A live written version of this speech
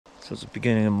So it's the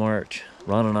beginning of March.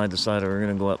 Ron and I decided we were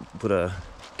gonna go up and put a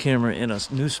camera in a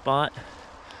new spot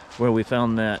where we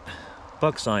found that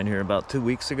buck sign here about 2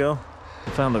 weeks ago.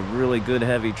 We found a really good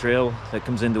heavy trail that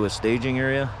comes into a staging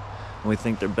area, and we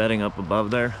think they're bedding up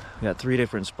above there. We got 3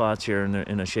 different spots here, and they're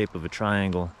in the shape of a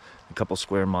triangle, a couple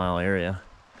square mile area.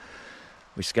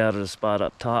 We scouted a spot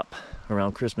up top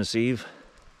around Christmas Eve.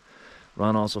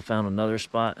 Ron also found another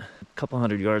spot a couple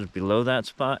hundred yards below that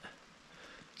spot.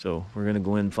 So we're gonna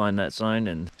go in and find that sign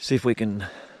and see if we can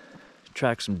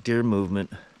track some deer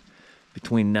movement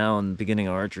between now and the beginning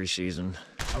of archery season.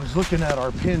 I was looking at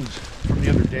our pins from the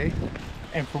other day,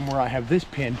 and from where I have this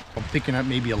pin, I'm thinking that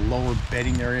maybe a lower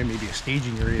bedding area, maybe a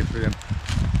staging area for them.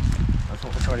 That's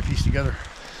what we're trying to piece together.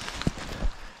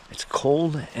 It's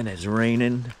cold and it's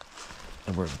raining,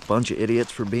 and we're a bunch of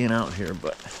idiots for being out here,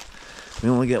 but we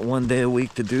only get 1 day a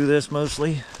week to do this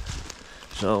mostly.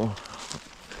 So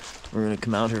we're gonna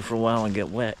come out here for a while and get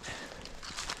wet.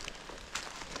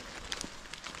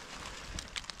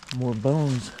 More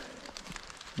bones.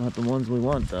 Not the ones we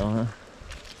want though, huh?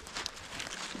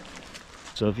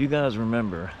 So if you guys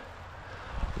remember,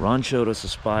 Ron showed us a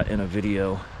spot in a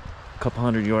video a couple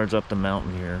hundred yards up the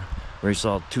mountain here where he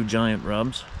saw 2 giant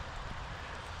rubs.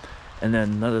 And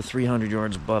then another 300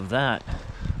 yards above that,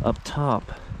 up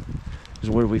top, is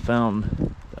where we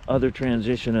found the other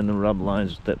transition in the rub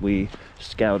lines that we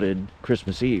scouted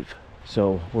Christmas Eve.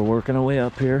 So we're working our way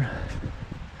up here,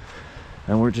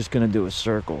 and we're just gonna do a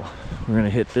circle. We're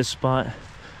gonna hit this spot,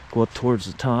 go up towards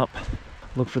the top,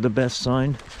 look for the best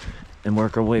sign, and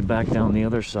work our way back down the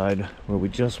other side where we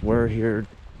just were here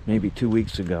maybe 2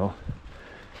 weeks ago.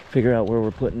 Figure out where we're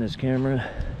putting this camera,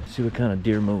 see what kind of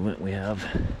deer movement we have.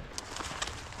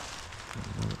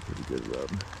 Pretty good rub.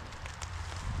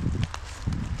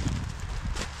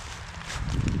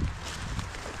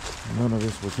 None of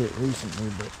this was hit recently,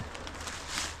 but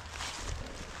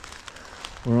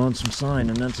we're on some sign,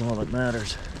 and that's all that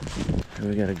matters. Here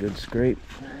we got a good scrape.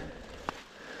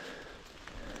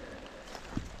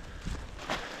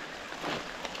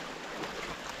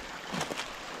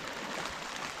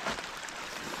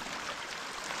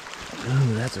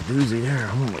 Ooh, that's a doozy there.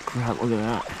 Holy crap, look at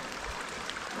that.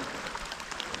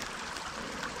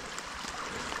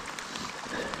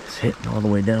 It's hitting all the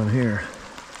way down here.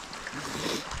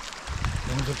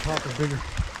 The ones up top are bigger.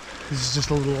 This is just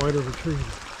a little wider of a tree.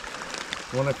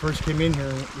 When I first came in here,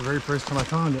 the very first time I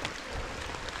found it,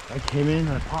 I came in and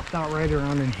I popped out right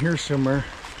around in here somewhere.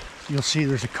 You'll see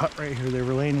there's a cut right here. They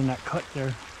were laying in that cut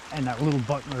there, and that little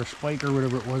button or spike or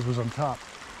whatever it was on top,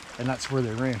 and that's where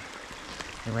they ran.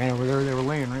 They ran over there. They were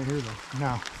laying right here though.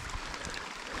 Now,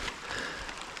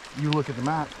 you look at the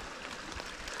map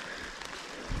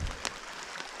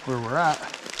where we're at.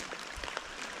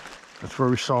 That's where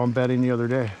we saw them bedding the other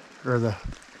day, or the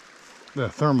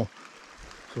thermal.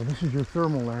 So this is your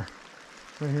thermal there,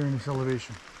 right here in this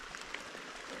elevation.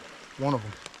 One of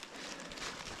them.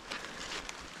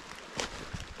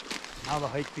 Now the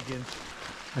hike begins.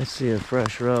 I see a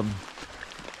fresh rub.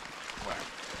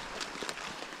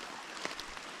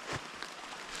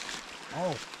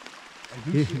 Oh, I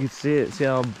do You see can it. see it. See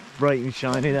how bright and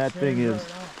shiny that thing is. Right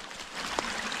now.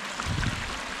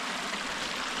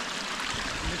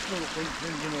 This little thing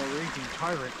turns into a raging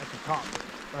tyrant at the top.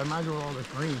 I imagine with all this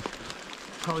rain,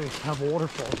 probably have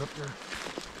waterfalls up there.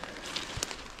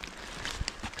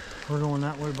 We're going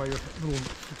that way by your little.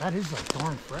 That is like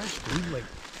darn fresh, dude. Like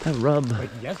That rub,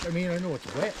 yes, I mean I know it's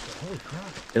wet, but holy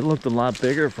crap! it looked a lot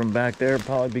bigger from back there,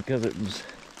 probably because it was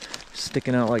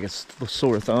sticking out like a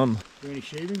sore thumb. Are there any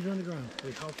shavings on the ground?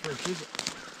 Like how fresh is it?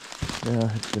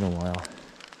 Yeah, it's been a while.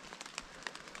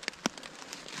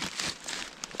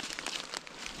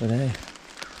 But hey,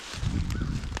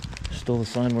 still the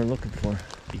sign we're looking for.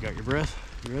 You got your breath?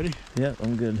 You ready? Yep,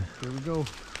 I'm good. Here we go.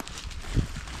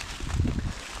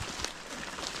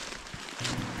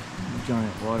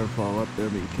 Giant waterfall up there,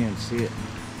 but you can't see it.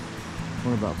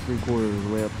 We're about 3/4 of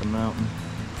the way up the mountain.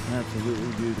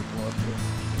 Absolutely beautiful up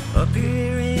here. Up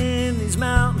here in these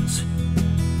mountains,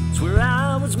 it's where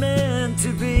I was meant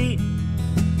to be.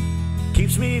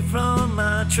 Keeps me from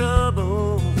my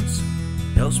troubles,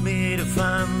 helps me to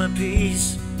find my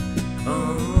peace.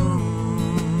 Oh.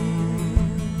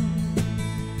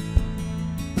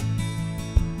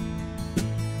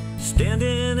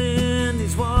 Standing in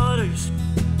these waters,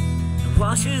 it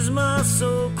washes my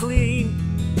soul clean.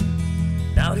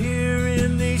 Out here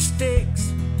in these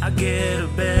sticks, I get a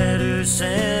better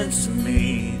sense of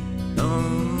me.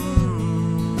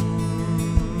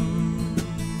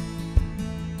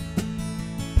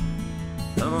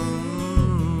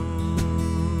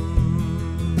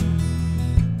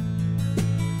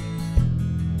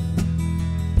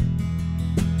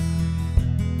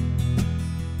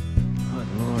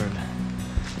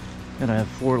 And I have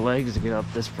 4 legs to get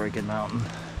up this freaking mountain.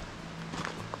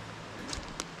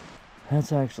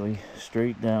 That's actually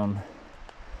straight down.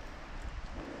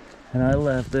 And I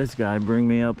left this guy bring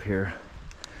me up here.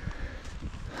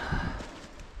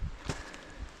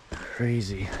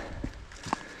 Crazy.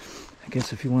 I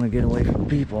guess if you want to get away from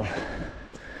people,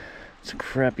 it's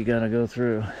crap you gotta go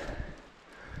through.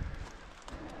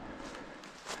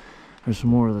 There's some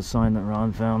more of the sign that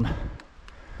Ron found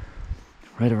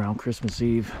right around Christmas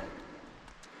Eve.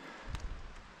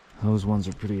 Those ones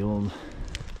are pretty old.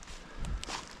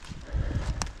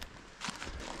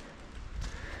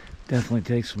 Definitely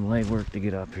takes some legwork to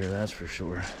get up here, that's for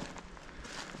sure.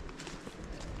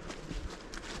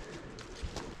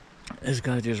 This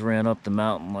guy just ran up the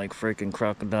mountain like freaking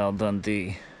Crocodile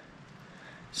Dundee.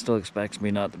 Still expects me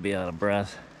not to be out of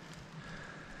breath.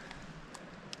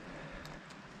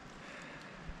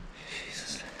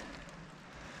 Jesus.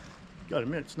 Gotta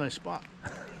admit, it's a nice spot.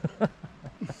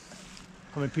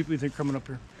 How many people do you think coming up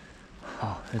here?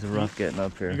 Oh, it's rough getting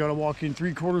up here. You gotta walk in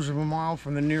 3/4 of a mile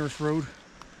from the nearest road.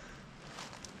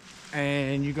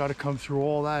 And you gotta come through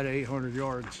all that 800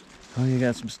 yards. Oh, you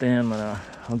got some stamina,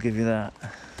 I'll give you that.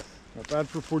 Not bad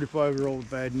for a 45-year-old with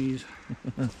bad knees.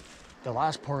 The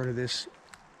last part of this,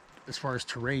 as far as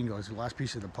terrain goes, the last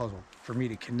piece of the puzzle for me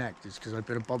to connect is because I've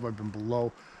been above, I've been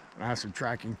below, and I have some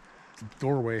tracking. The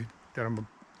doorway that I'm a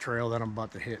trail that I'm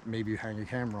about to hit, maybe hang a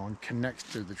camera on, connects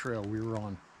to the trail we were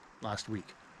on last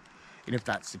week. And if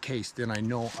that's the case, then I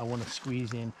know I want to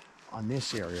squeeze in on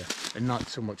this area and not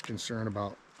so much concerned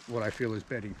about what I feel is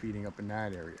bedding feeding up in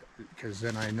that area, because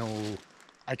then I know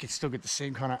I could still get the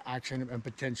same kind of action and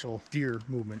potential deer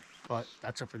movement, but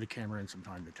that's up for the camera and some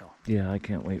time to tell. Yeah, I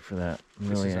can't wait for that. I'm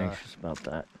really anxious about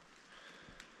that.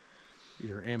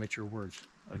 These are amateur words.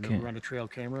 I've never run a trail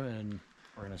camera, and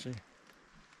we're gonna see.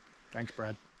 Thanks,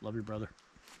 Brad. Love your brother.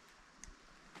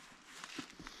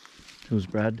 Who's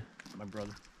Brad? My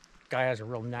brother. Guy has a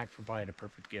real knack for buying a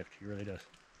perfect gift. He really does.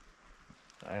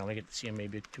 I only get to see him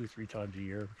maybe 2 or 3 times a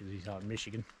year because he's out in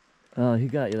Michigan. He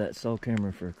got you that cell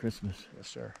camera for Christmas. Yes,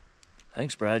 sir.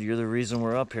 Thanks, Brad. You're the reason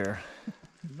we're up here.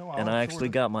 No, and I actually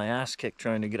got my ass kicked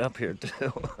trying to get up here,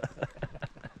 too.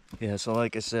 Yeah, so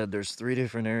like I said, there's 3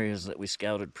 different areas that we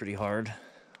scouted pretty hard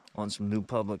on some new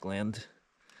public land.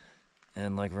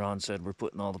 And like Ron said, we're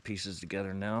putting all the pieces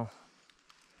together now.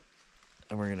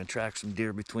 And we're going to track some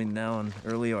deer between now and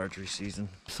early archery season.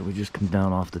 So we just come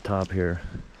down off the top here.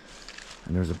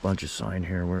 And there's a bunch of sign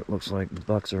here where it looks like the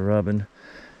bucks are rubbing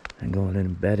and going in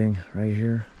and bedding right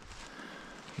here.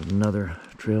 There's another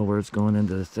trail where it's going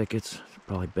into the thickets.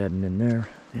 Probably bedding in there.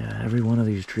 Yeah, every one of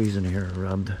these trees in here are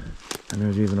rubbed. And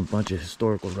there's even a bunch of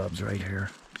historical rubs right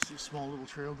here. See a small little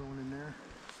trail going in there.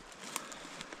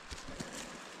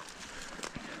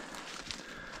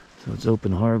 So it's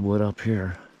open hardwood up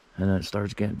here. And then it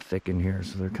starts getting thick in here.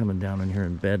 So they're coming down in here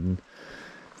and bedding.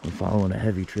 We're following a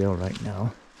heavy trail right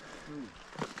now.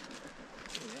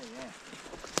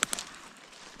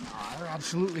 They're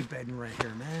absolutely bedding right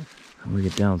here, man. When we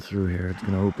get down through here, it's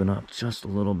going to open up just a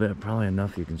little bit. Probably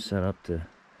enough you can set up to...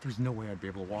 There's no way I'd be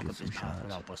able to walk up this path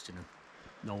without busting in.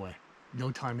 No way.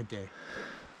 No time of day.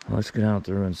 Well, let's get out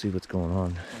there and see what's going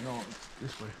on. No,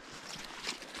 this way.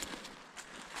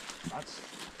 That's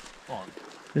fun.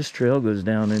 This trail goes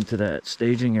down into that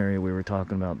staging area we were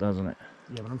talking about, doesn't it?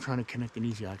 Yeah, but I'm trying to connect an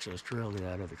easy access trail to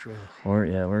that other trail. Or,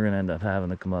 yeah, we're going to end up having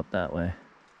to come up that way.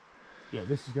 Yeah,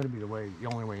 this is going to be the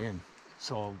only way in.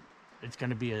 So it's going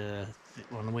to be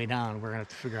on the way down, we're going to have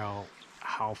to figure out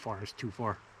how far is too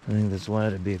far. I think that's why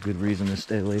it'd be a good reason to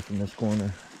stay away from this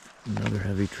corner. Another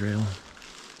heavy trail.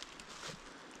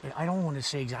 I don't want to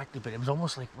say exactly, but it was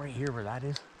almost like right here where that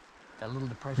is. That little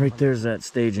depression. Right there's that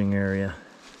staging area.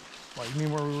 What, you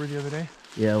mean where we were the other day?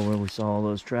 Yeah, where we saw all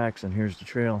those tracks, and here's the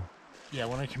trail. Yeah,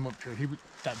 when I came up here,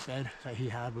 that bed that he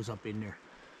had was up in there.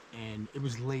 And it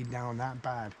was laid down that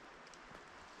bad.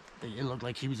 It looked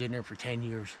like he was in there for 10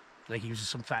 years. Like he was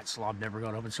some fat slob, never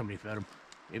got up and somebody fed him.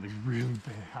 It was really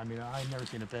bad. I mean, I'd never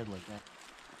seen a bed like that.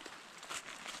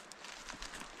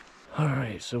 All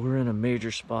right, so we're in a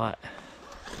major spot.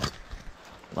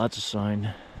 Lots of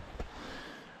sign.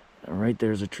 And right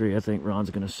there's a tree I think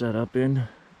Ron's gonna set up in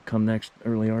come next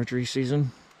early archery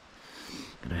season.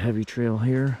 Got a heavy trail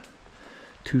here,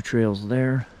 2 trails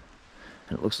there,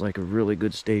 and it looks like a really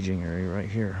good staging area right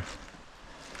here.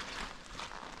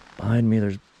 Behind me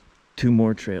there's 2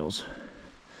 more trails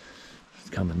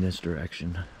coming this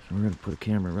direction. So we're gonna put a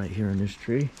camera right here in this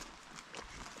tree.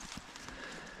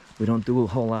 We don't do a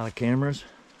whole lot of cameras.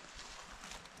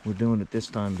 We're doing it this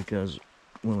time because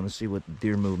we want to see what the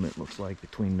deer movement looks like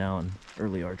between now and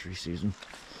early archery season.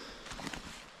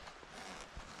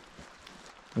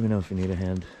 Let me know if you need a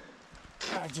hand.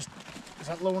 Is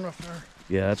that low enough there?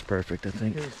 Yeah, that's perfect, I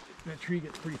think. Because that tree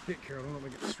gets pretty thick here. I don't know if I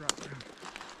get strapped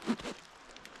down.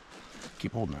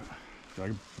 Keep holding that. So I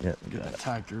can get that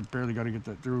tagged through. Barely got to get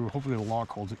that through. Hopefully the lock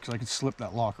holds it, because I can slip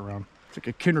that lock around. It's like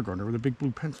a kindergartner with a big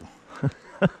blue pencil.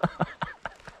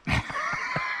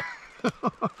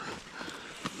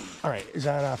 All right, is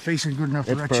that facing good enough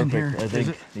direction perfect, here? I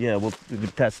think. Yeah, we can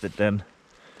test it then.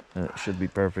 It should be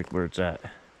perfect where it's at.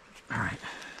 All right.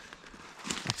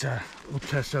 We'll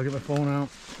test. I'll get my phone out.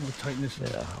 We'll tighten this.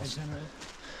 Yeah,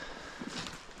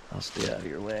 I'll stay out of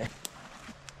your way.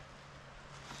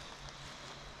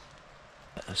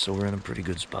 So we're in a pretty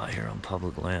good spot here on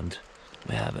public land.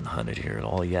 We haven't hunted here at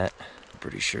all yet. I'm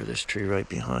pretty sure this tree right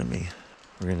behind me,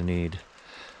 we're gonna need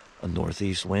a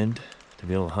northeast wind to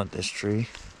be able to hunt this tree.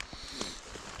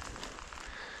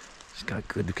 It's got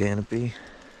good canopy.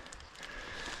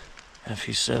 If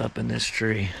you set up in this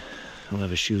tree, we'll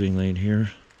have a shooting lane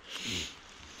here,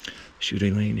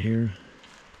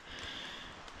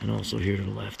 and also here to the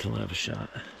left he'll have a shot.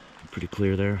 Pretty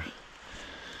clear there.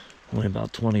 Only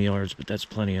about 20 yards, but that's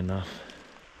plenty enough.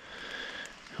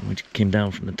 And we came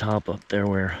down from the top up there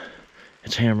where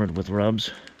it's hammered with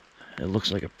rubs. It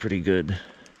looks like a pretty good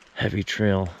heavy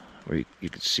trail where you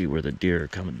can see where the deer are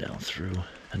coming down through.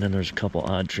 And then there's a couple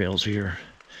odd trails here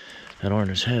that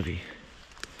aren't as heavy.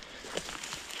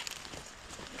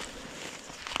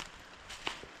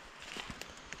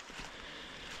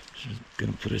 Just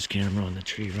gonna put his camera on the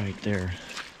tree right there.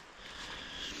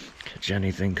 Catch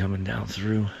anything coming down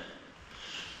through.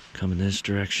 Coming this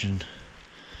direction.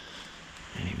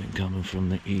 And even coming from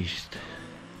the east.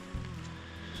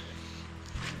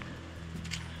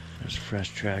 There's fresh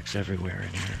tracks everywhere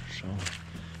in here, so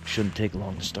shouldn't take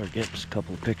long to start getting us a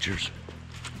couple of pictures.